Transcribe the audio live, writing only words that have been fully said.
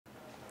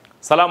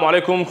سلام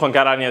علیکم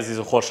خوێندکارانی عزیز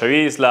و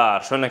خۆشەویست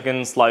لە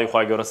شوێنێکن سڵاوی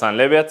خوای گەورەتان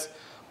لێبێت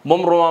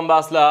بۆمڕۆمان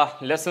باس لە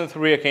lesson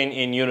 3 ەکەین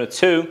in unit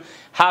 2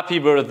 happy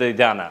birthday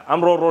دانا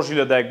ئەمڕۆ ڕۆژی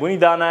لە دایکبوونی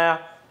دانایە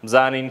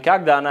بزانین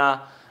کاک دانا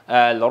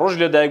لە ڕۆژی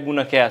لە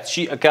دایکبوونەکەیە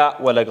چی ئەکا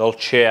و لەگەڵ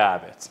چێیا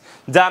بێت.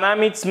 Dana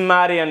meets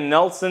Marian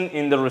Nelson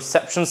in the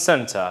reception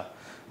center.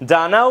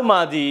 دانا و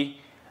مادی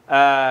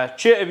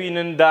چێ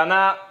ئەبینن؟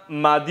 دانا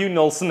مادی و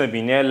نەلسن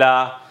ئەبینێ لە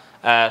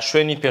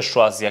شوێنی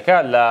پێشوازیەکە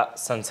لە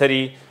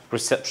سنتەری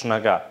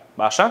receptionەکە.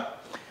 باشە؟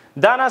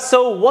 دانا so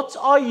what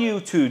are you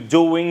two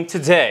doing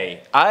today؟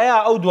 ئایا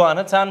ئەو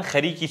دوانەتان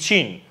خەریکی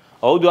چین؟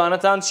 ئەو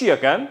دوانەتان چی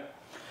ئەکەن؟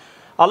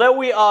 ئەڵێ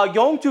we are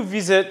going to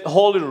visit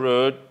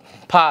Holyrood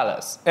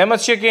Palace. ئێمە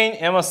چیەکەین؟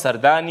 ئێمە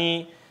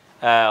سەردانی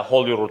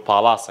Holyrood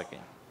Palace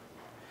ئەکەین.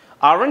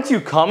 Aren't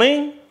you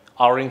coming?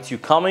 Aren't you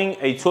coming?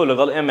 ئەی تۆ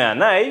لەگەڵ ئێمە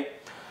نای؟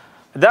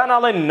 دانا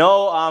ئەڵێ no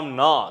I'm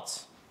not.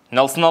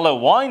 نەلسن ئەڵێ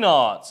why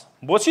not؟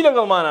 بۆچی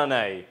لەگەڵمانە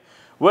نای؟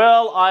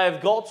 Well, I've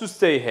got to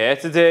stay here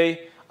today.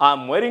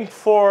 I'm waiting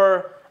for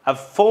a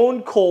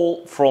phone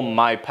call from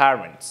my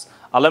parents.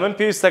 ئەڵێ من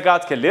پێویستە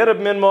کات کە لێرە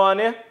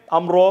بمێنمەوانێ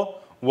ئەمڕۆ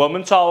و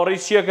من چاوەڕێی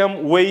چیەکەم؟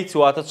 wait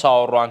واتە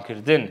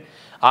چاوەڕوانکردن.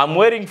 I'm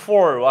waiting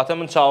for واتە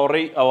من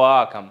چاوەڕێی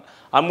ئەوەکەم.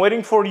 I'm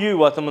waiting for you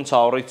واتە من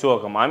چاوەڕێی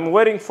تۆکەم. I'm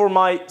waiting for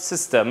my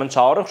sister من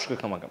چاوەڕێی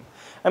خوشکەکەمەکەم.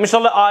 ئەمیش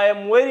ئەڵێ I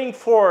am waiting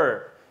for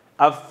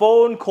a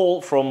phone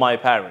call from my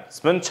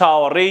parents. من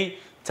چاوەڕێی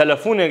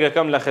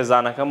تەلەفۆنێکەکەم لە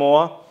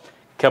خێزانەکەمەوە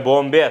کە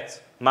بۆم بێت.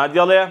 مادی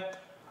ئەڵێ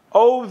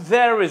Oh,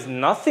 there is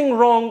nothing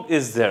wrong,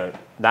 is there?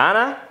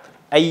 دانا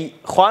ئەی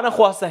خوا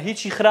نەخواسە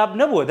هیچی خراپ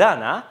نەبووە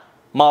دانا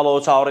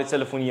ماڵەوە چاوەڕێی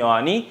تەلەفۆنی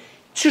ئەوانی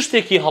چ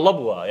شتێکی هەڵە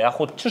بووە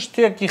یاخود چ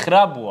شتێکی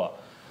خراپ بووە؟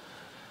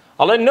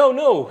 ئەڵێ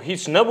no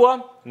هیچ نەبووە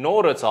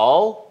not at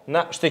all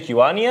نە شتێکی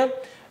وانیە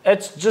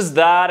it's just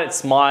that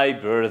it's my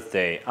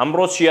birthday.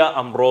 ئەمڕۆ چییە؟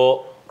 ئەمڕۆ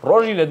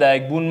ڕۆژی لە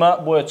دایکبوونمە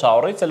بۆیە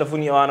چاوەڕێی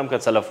تەلەفۆنی ئەوانم کە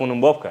تەلەفۆنم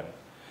بۆ بکەن.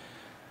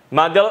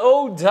 مادی ئەڵێ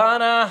oh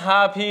Dana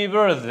happy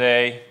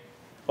birthday.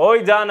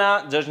 ئۆی دانا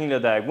جەژنی لە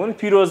دایکبوون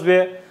پیرۆز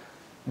بێ.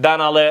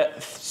 دانا ئەڵێ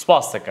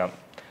سوپاس دەکەم.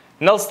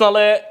 نەلسن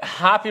ئەڵێ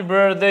happy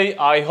birthday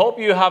I hope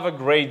you have a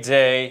great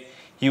day.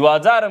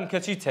 هیوادارم کە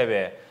چیت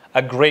هەبێ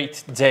a great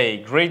day.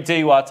 great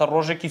day واتە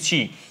ڕۆژێکی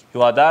چی؟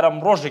 هیوادارم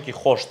ڕۆژێکی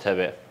خۆشت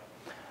هەبێ.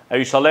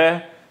 ئەویش ئەڵێ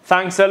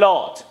thanks a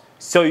lot.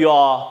 So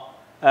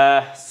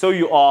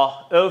you are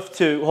off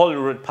to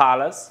Holyrood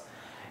Palace.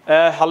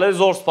 هەڵێ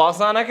زۆر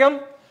سوپاسان ئەەکەم.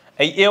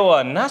 ئەی ئێوە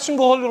ناچن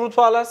بۆ Holyrood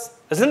Palace؟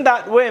 Isn't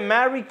that where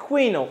Mary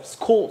Queen of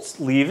Scots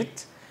lived?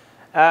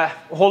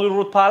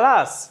 Holyrood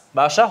Palace.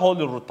 باشە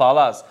Holyrood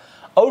Palace.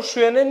 ئەو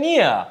شوێنە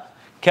نییە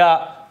کە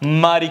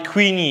ماری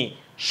کوینی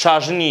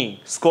شاژنی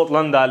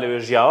سکۆتلەندا لەوێ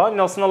ژیاوە.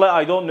 نەلسن ئەڵێ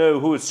I don't know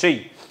who is she.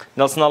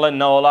 نەلسن ئەڵێ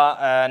نەوەڵا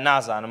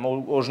نازانم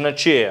ئەو ژنە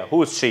چییە؟ who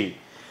is she؟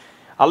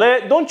 ئەڵێ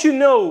don't you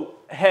know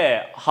her?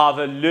 have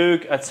a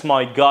look at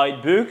my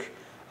guidebook.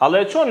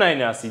 ئەڵێ چۆن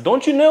نایناسی؟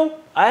 don't you know؟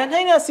 ئایا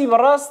نایناسی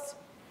بەڕاست؟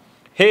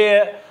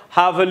 here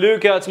have a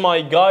look at my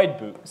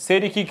guidebook.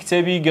 سێرێکی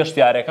کتێبی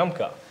گەشتیارەکەم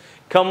بکە.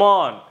 Come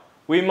on,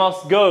 we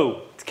must go.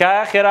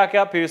 تکایە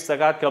خێراکە پێویستە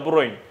کات کە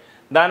بڕۆین.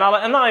 داناڵە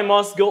and I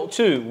must go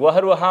too. و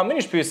هەروەها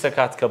منیش پێویستە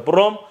کات کە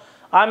بڕۆم.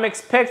 I'm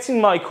expecting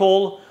my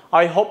call.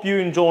 I hope you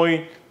enjoy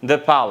the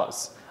palace.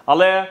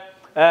 ئەڵێ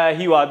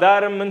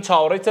هیوادارم من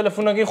چاوەڕێی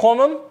تەلەفۆنەکەی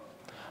خۆمم.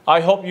 I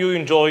hope you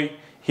enjoy.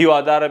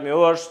 هیوادارم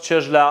ئێوەش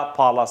چێژ لە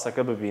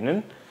پاڵاسەکە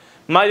ببینن.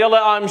 مادیڵێ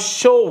I'm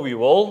sure we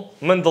will.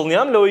 من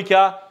دڵنیام لەوەی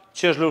کە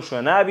چێژ لەو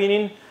شوێنە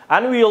بینین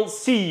and we'll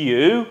see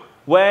you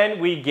when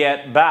we get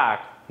back.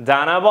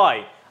 دانا بای.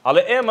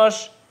 ئەڵێ ئێمەش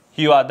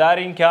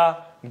هیوادارین کە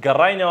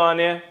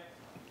گەڕاینەوانێ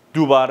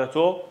دووبارە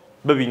تۆ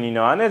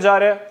ببینینەوانێ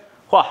جارێ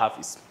خوا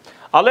حافیز.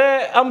 ئەڵێ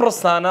ئەم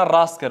ڕستانە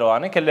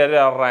ڕاستکەرەوانە کە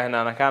لێرە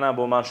ڕاهێنانەکانە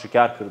بۆمان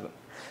شکار کردن.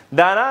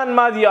 دانا and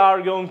مادی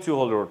are going to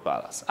Holyrood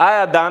Palace.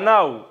 ئایا دانا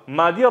و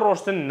مادیە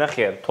ڕۆشتن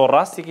نەخێر تۆ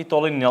ڕاستێکی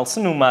تۆڵی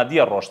نێلسن و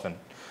مادیە ڕۆشتن.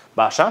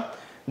 باشە؟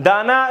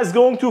 Dana is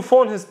going to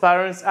phone his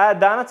parents.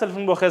 دانا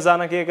تەلەفۆن بۆ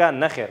خێزانەکەیەکە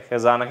نەخێر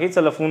خێزانەکەی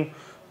تەلەفۆن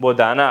بۆ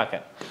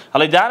داناکەن.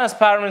 هەڵێ Dana's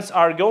parents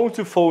are going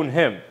to phone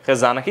him.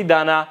 خێزانەکەی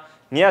دانا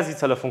نیازی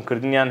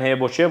تەلەفۆنکردنیان هەیە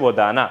بۆ چێ؟ بۆ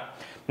دانا.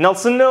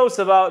 Nelson knows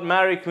about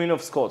Mary Queen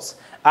of Scots.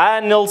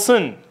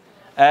 Nelson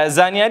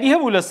زانیاری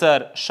هەبوو لەسەر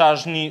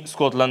شاژنی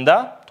سکۆتلەندا؟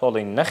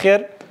 تۆڵی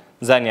نەخێر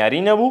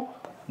زانیاری نەبوو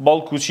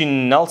بەڵکوچی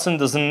Nelson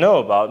doesn't know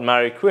about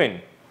Mary Queen.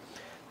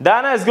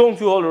 Dana is going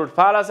to Holyrood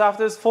Palace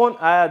after his phone.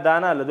 ئایا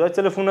دانا لە دوای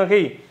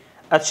تەلەفۆنەکەی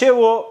ئەچێ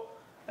بۆ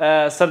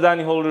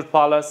سەردانی Holyrood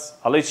Palace؟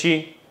 ئەڵێ چی؟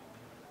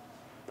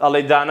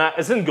 ئەڵێ دانا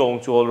isn't going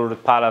to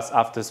Holyrood Palace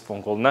after his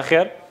phone call.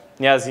 نەخێر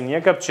نیازی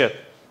نییە کە بچێت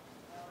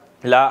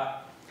لە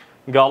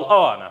گاڵ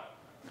ئەوانە.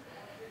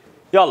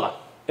 یاڵا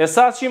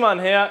ئێستا چیمان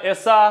هەیە؟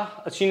 ئێستا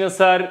ئەچینە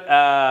سەر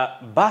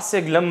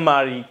باسێک لەم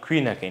ماری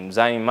کوینەکەین.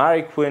 بزانین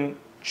ماری کوین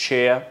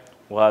چێە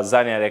و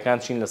زانیاریەکان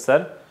چین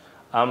لەسەر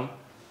ئەم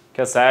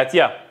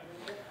کەسایەتیە.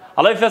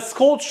 ئەڵێ the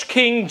Scottish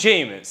King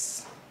James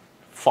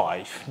V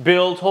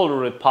built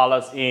Holyrood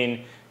Palace in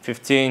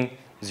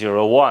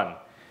 1501.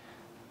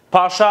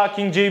 پاشا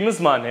King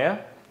Jamesمان هەیە.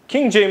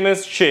 King James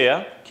چێە؟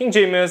 King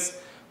James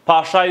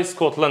پاشای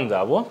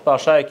سکۆتلەندا بووە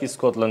پاشایەکی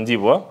سکۆتلەندی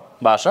بووە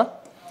باشە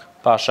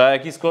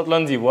پاشایەکی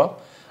سکۆتلەندی بووە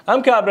ئەم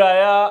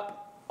کابرایە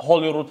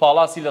هۆلیوود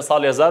پاڵاسی لە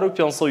ساڵی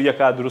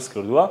 1501 دروست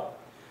کردووە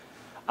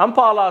ئەم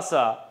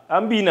پاڵاسە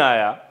ئەم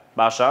بینایە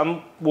باشە ئەم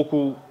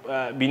وەکو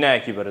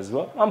بینایەکی بەرز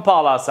بووە ئەم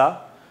پاڵاسە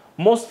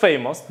most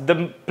famous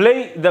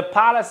the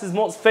palace's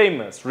most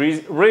famous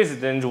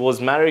resident was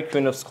Mary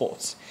Queen of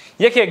Scots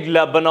یەکێک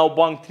لە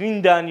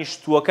بەناوبانگترین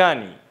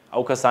دانیشتووەکانی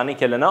ئەو کەسانی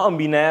کە لەناو ئەم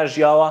بینایە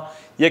ژیاوە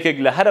یەکێک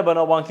لە هەرە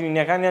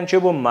بەناوبانگترینەکانیان چێ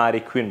بووە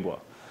ماری کوین بووە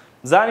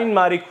زانین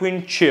ماری کوین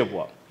چێ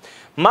بووە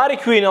ماری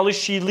کوین ئەڵی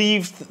she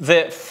lived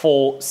there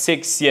for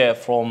 6 years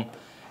from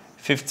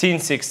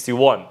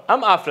 1561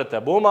 ئەم ئافرەتە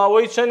بۆ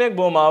ماوەی چەندێک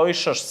بۆ ماوەی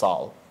 6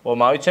 ساڵ بۆ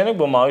ماوەی چەندێک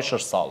بۆ ماوەی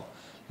 6 ساڵ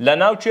لە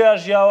ناو کوێ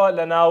ژیاوە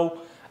لە ناو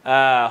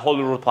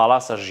هۆلیوود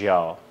پاڵاسە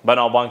ژیاوە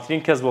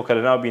بەناوبانگترین کەس بۆ کە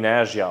لە ناو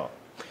بینایە ژیاوە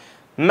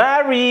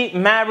Mary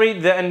married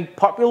the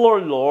unpopular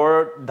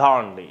Lord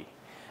Darnley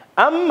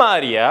ئەم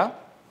ماریە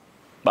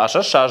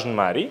باشە شاژن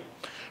ماری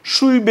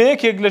شووی بە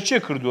یەکێک لە چێ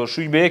کردووە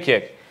شووی بە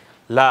یەکێک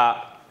لە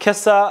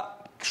کەسە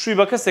شووی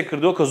بە کەسێک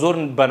کردووە کە زۆر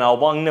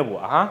بەناوبانگ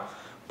نەبووە ها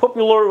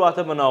popular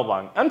واتە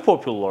بەناوبانگ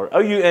unpopular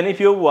ئەو UNP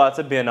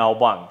واتە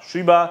بێناوبانگ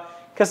شووی بە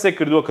کەسێک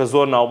کردووە کە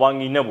زۆر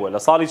ناوبانگی نەبووە لە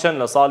ساڵی چەند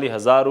لە ساڵی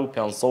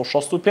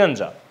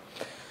 1565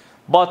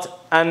 But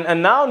an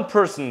unknown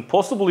person,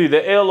 possibly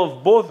the Earl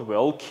of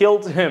Bothwell,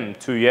 killed him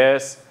 2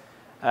 years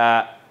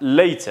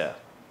later.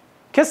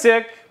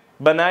 کەسێک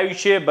بە ناوی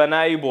چێ بە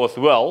ناوی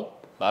Bothwell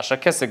باشە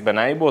کەسێک بە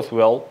ناوی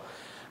Bothwell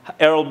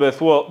Earl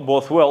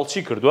Bothwell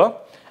چی کردووە؟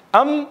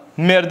 ئەم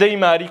مێردەی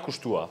ماری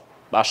کوشتووە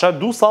باشە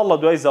 2 ساڵ لە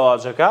دوای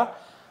زەواجەکە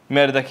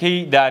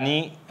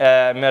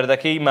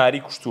مێردەکەی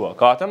ماری کوشتووە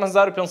کەواتە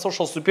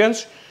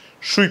 1565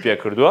 شووی پێ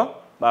کردووە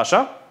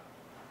باشە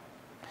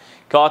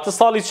کەواتە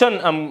ساڵی چەند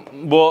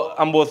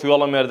ئەم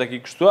بۆثوێڵە مێردەکەی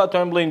کوشتووە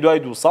ئەتوانین بڵێین دوای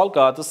 2 ساڵ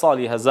کەواتە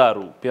ساڵی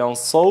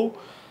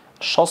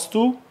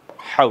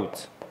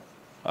 1567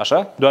 باشە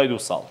دوای 2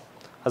 ساڵ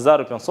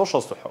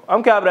 1567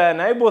 ئەم کابرایە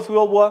ناوی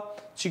بۆثوێڵ بووە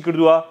چی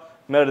کردووە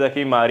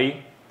مێردەکەی ماری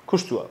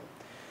کوشتووە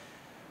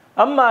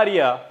ئەم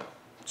ماریە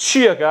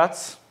چی ئەکات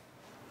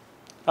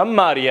ئەم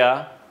ماریە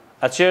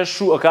ئەچێ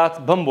شوو ئەکات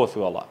بەم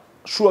بۆثوێڵە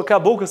شوو ئەکا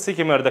بەو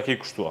کەسێکی مێردەکەی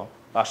کوشتووە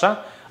باشە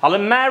ئەڵێ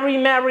Mary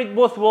married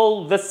Bothwell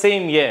the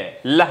same year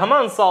لە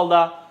هەمان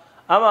ساڵدا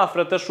ئەم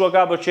ئافرەتە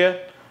شووەکا بە چێ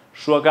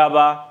شووەکا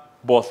بە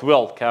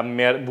Bothwell کە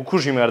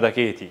بکوژی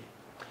مێردەکەیەتی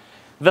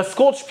The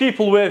Scottish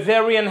people were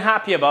very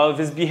unhappy about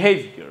this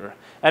behavior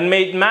and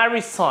made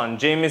Mary's son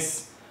James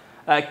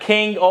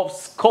King of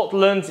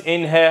Scotland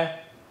in her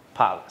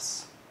palace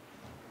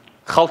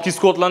خەڵکی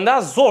سکۆتلەندا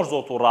زۆر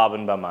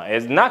تووڕابن بەمە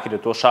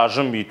ناکرێت تۆ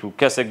شاژن بیت و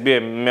کەسێک بێ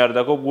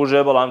مێردەکە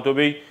گوژێ بەڵام تۆ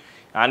بێی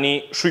ینی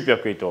شووی پێ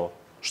بکەیتەوە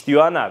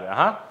شتیوان نابێ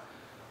ها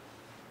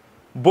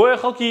بۆیە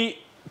خەڵکی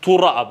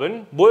تووڕابن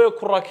بۆیە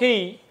کوڕەکەی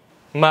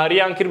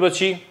ماریان کرد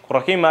بەچی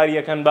کوڕەکەی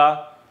ماریەکەن بە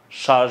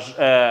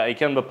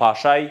ئەیکەن بە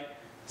پاشای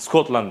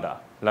سکۆتلەندا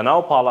لە ناو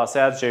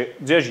پاڵاسەیە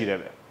جێژیرە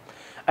بێ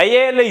A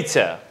year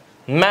later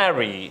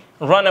Mary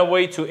ran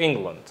away to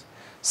England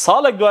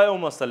ساڵێک دوای ئەو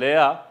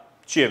مەسەلەیە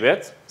چیە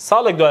بێت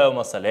ساڵێک دوای ئەو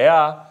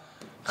مەسەلەیە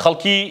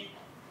خەڵکی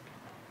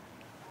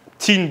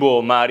تین بۆ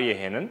ماریە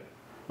هێنن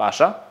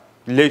باشە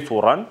لێی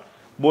تووڕەن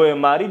بۆیە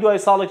ماری دوای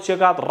ساڵێک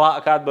چێکات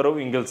ڕائکات بەرەو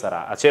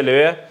ئینگلتەرا ئەچێ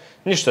لەوێ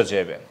نیشتە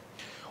جێبێ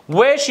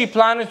where she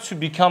planned to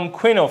become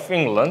Queen of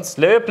England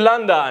لەوێ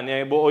پلاندانێ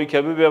بۆ ئەوی کە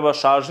ببێ بە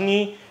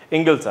شاژنی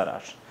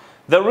ئینگلتەراش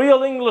the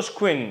real English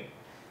Queen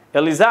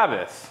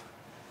Elizabeth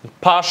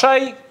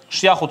پاشای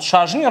یاخود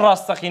شاژنی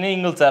ڕاستەقینەی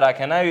ئینگلتەرا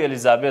کە ناوی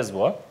ئەلیزابێز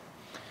بووە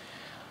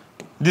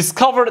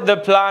discovered the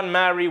plan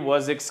Mary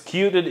was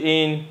executed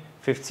in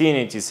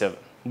 1587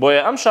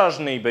 بۆیە ئەم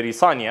شاژنەی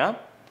بەریسانیا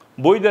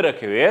بۆی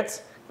دەرەکەوێت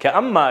کە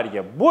ئەم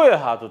ماریە بۆیە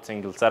هاتووە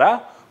ئینگلتەرا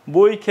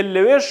بۆی کە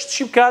لەوێش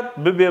چی بکات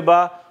ببێ بە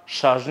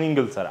شاژنی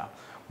ئینگلتەرا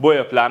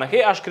بۆیە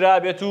پلانەکەی ئاشکرا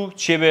بێت و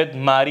چێ بێت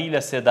ماری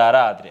لە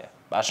سێدارە ئادرێ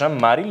باشە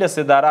ماری لە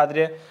سێدارە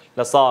ئادرێ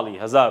لە ساڵی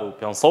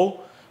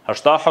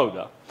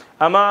 1587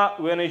 ئەمە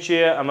وێنەی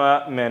چیە ئەمە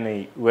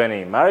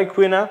وێنەی ماری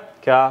کوینە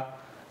کە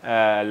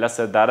لە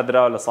سێدارە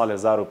درراوە لە ساڵی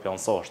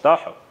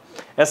 1587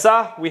 ئێستا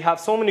we have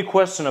so many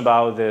questions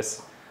about this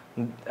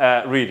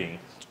reading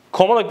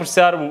کۆمەڵێک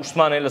پرسیار بوو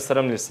شتمانەیە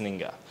لەسەرم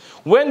لیسنینگە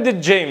When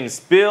did James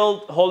build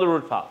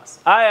Holyrood Palace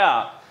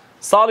ئایا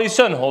ساڵی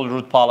چەند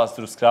Holyrood Palace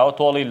دروست کراوە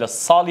تۆڵی لە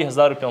ساڵی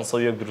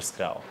 1501 دروست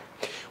کراوە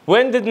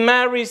When did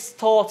Mary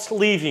start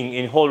living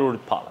in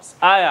Holyrood Palace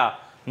ئایا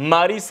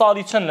ماری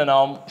ساڵی چەند لە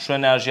ناوم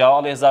شوێنە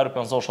ژیاوە لە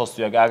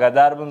 1561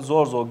 ئاگادار بن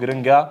زۆر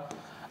گرنگە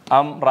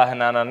ئەم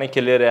ڕاهێنانانەی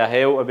کە لێرە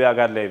هەیە و ئەبێ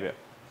ئاگاد لێ بێ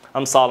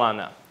ئەم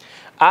ساڵانە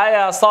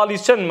ئایا ساڵی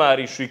چەند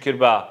ماری شووی کرد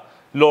بە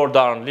لۆرد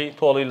دارنلی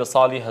تۆڵی لە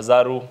ساڵی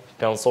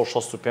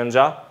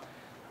 1565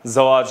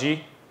 زەواجی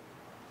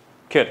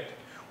کرد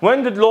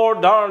When did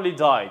Lord Darnley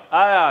die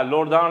ئایا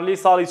لۆرد دارنلی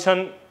ساڵی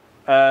چەند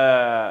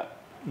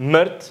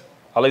مرد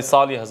ئەڵەی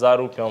ساڵی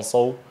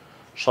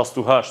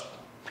 1568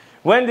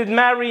 When did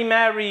Mary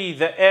marry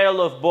the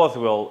Earl of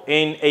Bothwell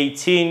in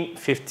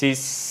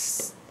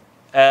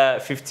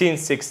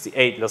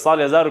 1568 لە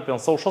ساڵی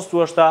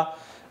 1568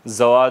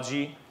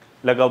 زەواجی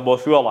لەگەڵ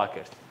بۆفیۆڵا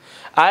کرد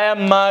ئایا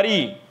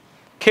ماری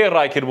کێ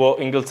ڕایکرد بۆ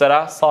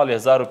ئینگلتەرا ساڵی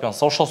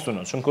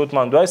 1569 چونکە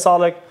وتمان دوای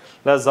ساڵێک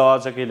لە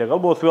زەواجەکەی لەگەڵ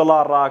بۆفیۆڵا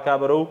ڕاکا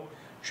بەرە و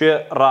شوێ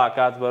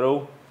ڕاکات بەرە و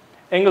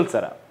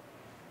ئینگلتەرا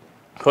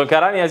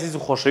خوێندکارانی عەزیز و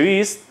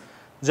خۆشەویست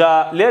جا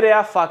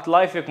لێرەیە فاکت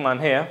لایفێکمان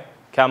هەیە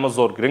کامە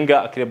زۆر گرنگە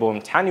ئەکرێ بۆ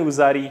ئیمتحانی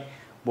وزاری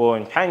بۆ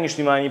ئیمتحانی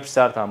نیشتیمانی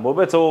پرسیارتان بۆ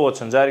بێتەوە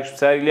چەند جارێک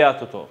پرسیاری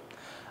لێهاتووەتەوە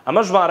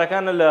ئەمە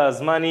ژمارەکانە لە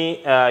زمانی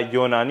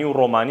یۆنانی و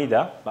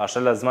ڕۆمانیدا باشە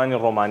لە زمانی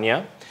ڕۆمانیە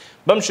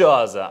بەم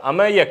شێوازە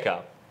ئەمە یەکە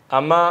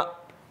ئەمە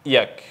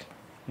یەک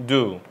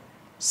دوو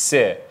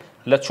سێ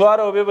لە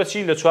چوارەوە بێ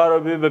بەچی لە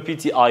چوارەوە بێ بە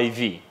پیتی IV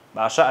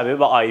باشە ئەبێ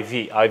بە IV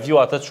IV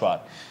واتە چوار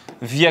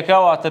ڤیەکە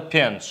واتە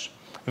پێنج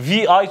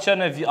VI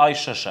چەنە VI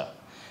شەشە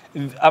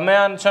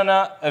ئەمەیان چەنە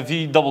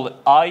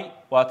VI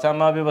واتە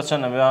ئەمە بێ بە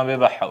چەنە ئەمە بێ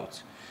بە حەوت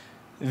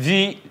V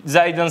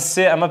زائیدەن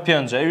سێ ئەمە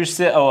پێنجە ئەویش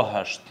سێ ئەوە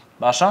هەشت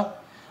باشە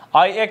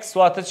IX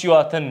واتە چی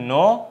واتە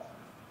نۆ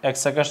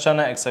ئەکسەکەش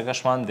چەنە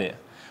ئەکسەکەشمان دێ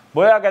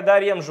بۆ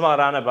ئاگاداری ئەم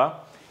ژمارانە بە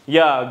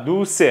یا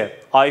دوو سێ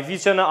IV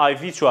چەنە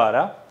IV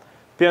چوارە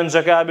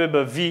پێنجەکە ئەبێ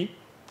بە V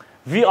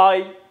VI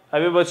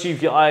ئەبێ بە چی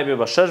VI ئەبێ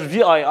بە شەش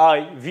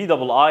VII VII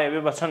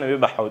ئەبێ بە چەند ئەبێ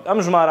بە حەوت ئەم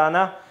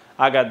ژمارانە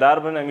ئاگادار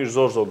بن ئەمیش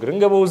زۆر زۆر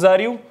گرنگە بە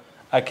وزاری و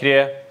ئەکرێ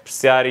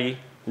پرسیاری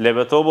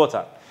لێبێتەوە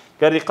بۆتان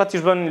گەر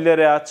دیقەتیش بن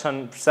لێرەیە چەند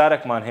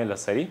پرسیارێکمان هەیە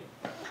لەسەری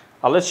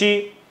ئەڵێ چی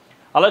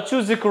ئەڵێ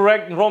choose the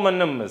correct Roman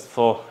numbers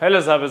for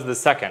Elizabeth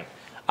II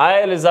ئایا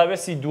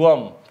ئەلیزابێسی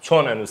دووەم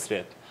چۆن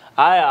ئەنووسرێت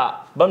ئایا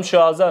بەم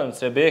شێوازە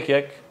ئەنووسرێت بە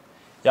یەکێک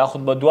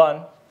یاخود بە دوان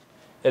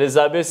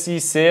ئەلیزابێسی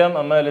سێم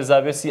ئەمە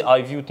ئەلیزابێسی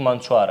IV وتمان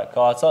چوارە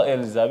کەواتە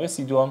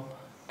ئەلیزابێسی دووەم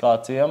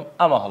کاتێم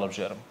ئەمە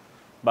هەڵەبژێرم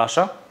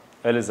باشە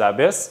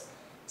ئەلیزابێس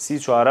سی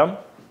چوارەم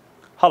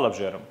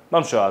هەڵەبژێرم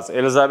بەم شێوازە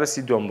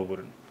ئەلیزابێسی دووەم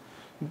ببورن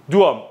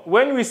دووەم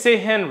when we say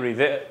Henry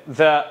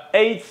the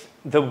eighth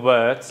the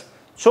word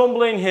چۆن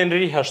بڵێن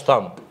هێنری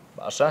هەشتم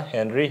باشە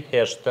هێنری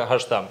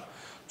هەشتم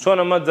چۆن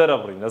ئەمە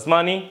دەرەبڕین لە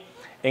زمانی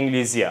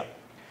ئینگلیزیە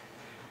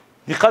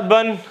دیقەت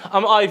بن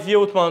ئەم IV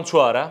وتمان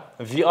چوارە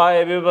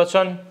VI بێ بە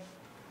چەند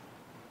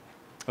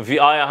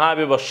VI ها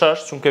بێ بە شەش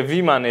چونکە V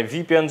مانێ V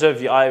پێنجە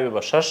VI بێ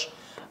بە شەش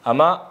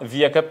ئەمە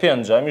ڤیەکە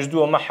پێنجە ئەمیش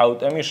دووە ئەمە حەوت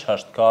ئەمیش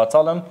هەشت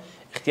کەواتەڵم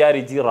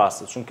اختیاری دی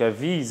ڕاستە چونکە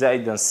V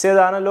زائیدەن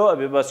سێدانە لەوە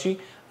ئەبێ بە چی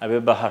ئەبێ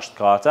بە هەشت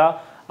کەواتە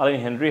ئەڵێن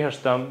هێنری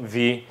هەشتم V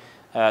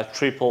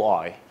triple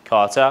I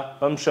کەواتە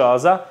بەم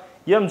شێوازە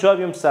یەم جواب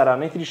یەم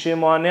پرسیارانەی تری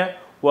شێموانێ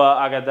و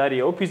ئاگاداری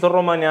ئەو پیتە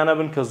ڕۆمانیانە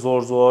بن کە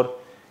زۆر زۆر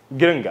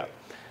گرنگە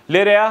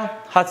لێرەیە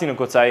هاتینە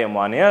کۆتایی ئەم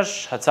وانەیەش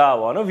هەتا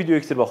ئەوانە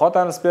ڤیدیۆیەکتر بە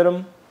خۆتان سپێرم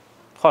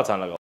خۆتان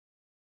لەگەڵ